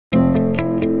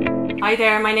Hi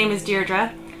there, my name is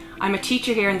Deirdre. I'm a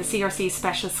teacher here in the CRC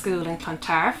Special School in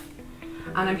Clontarf,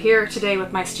 and I'm here today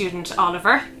with my student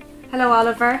Oliver. Hello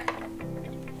Oliver.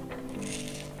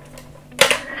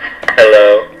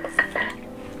 Hello.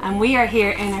 And we are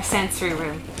here in our sensory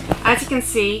room. As you can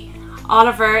see,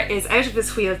 Oliver is out of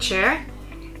his wheelchair.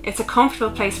 It's a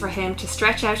comfortable place for him to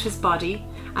stretch out his body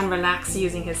and relax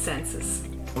using his senses.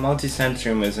 The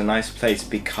multi-sensory room is a nice place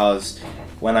because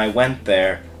when I went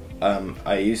there,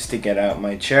 I used to get out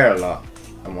my chair a lot,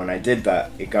 and when I did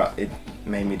that, it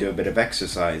made me do a bit of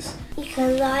exercise. You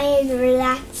can lie and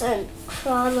relax and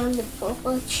crawl on the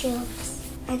bubble tubes,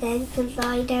 and then you can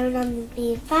lie down on the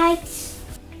bean bags.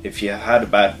 If you had a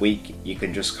bad week, you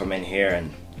can just come in here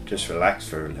and just relax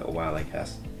for a little while, I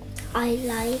guess. I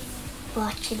like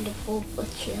watching the bubble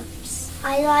tubes.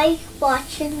 I like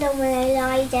watching them when I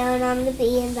lie down on the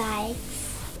bean bags.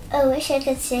 I wish I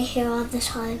could stay here all the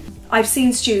time. I've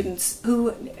seen students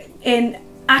who, in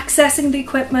accessing the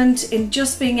equipment, in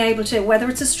just being able to, whether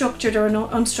it's a structured or an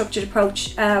unstructured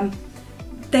approach,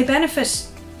 they benefit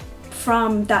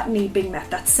from that need being met,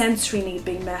 that sensory need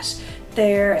being met.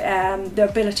 Their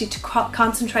ability to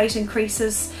concentrate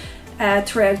increases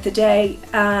throughout the day,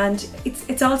 and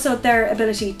it's also their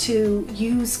ability to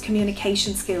use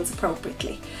communication skills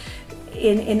appropriately.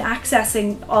 In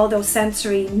accessing all those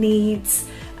sensory needs,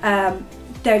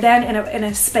 they're then in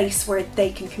a space where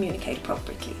they can communicate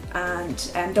appropriately,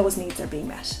 and those needs are being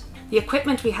met. The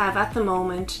equipment we have at the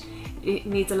moment, it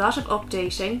needs a lot of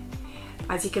updating.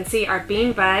 As you can see, our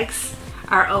bean bags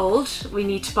are old. We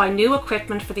need to buy new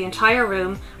equipment for the entire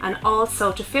room, and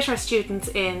also to fit our students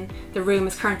in, the room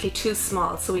is currently too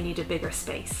small, so we need a bigger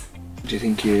space. Do you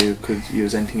think you could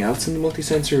use anything else in the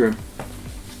multi-sensory room?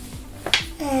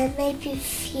 Maybe a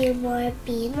few more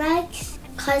bean bags,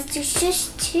 because there's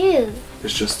just two.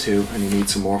 There's just two, and you need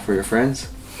some more for your friends?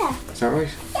 Yeah. Is that right?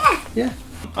 Yeah. Yeah.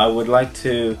 I would like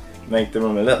to make the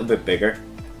room a little bit bigger,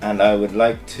 and I would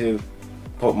like to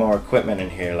put more equipment in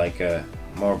here, like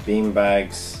more bean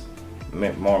bags,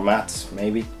 more mats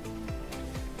maybe,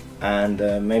 and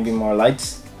maybe more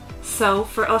lights. So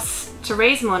for us to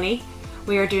raise money,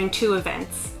 we are doing two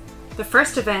events. The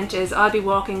first event is I'll be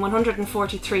walking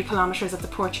 143 kilometres of the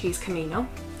Portuguese Camino,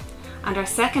 and our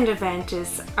second event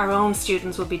is our own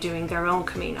students will be doing their own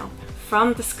Camino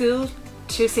from the school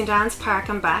to St Anne's Park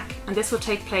and back, and this will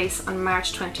take place on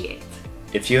March 28th.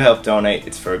 If you help donate,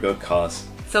 it's for a good cause.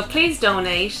 So please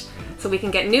donate so we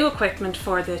can get new equipment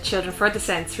for the children for the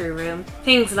sensory room.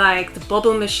 Things like the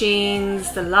bubble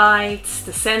machines, the lights,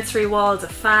 the sensory walls, a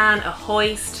fan, a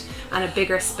hoist, and a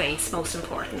bigger space, most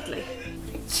importantly.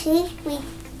 I think we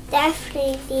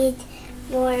definitely need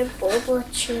more bubble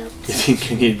tubes. You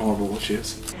think you need more bubble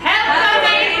tubes? Help us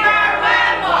make our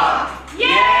WOW Walk!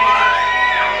 Yeah!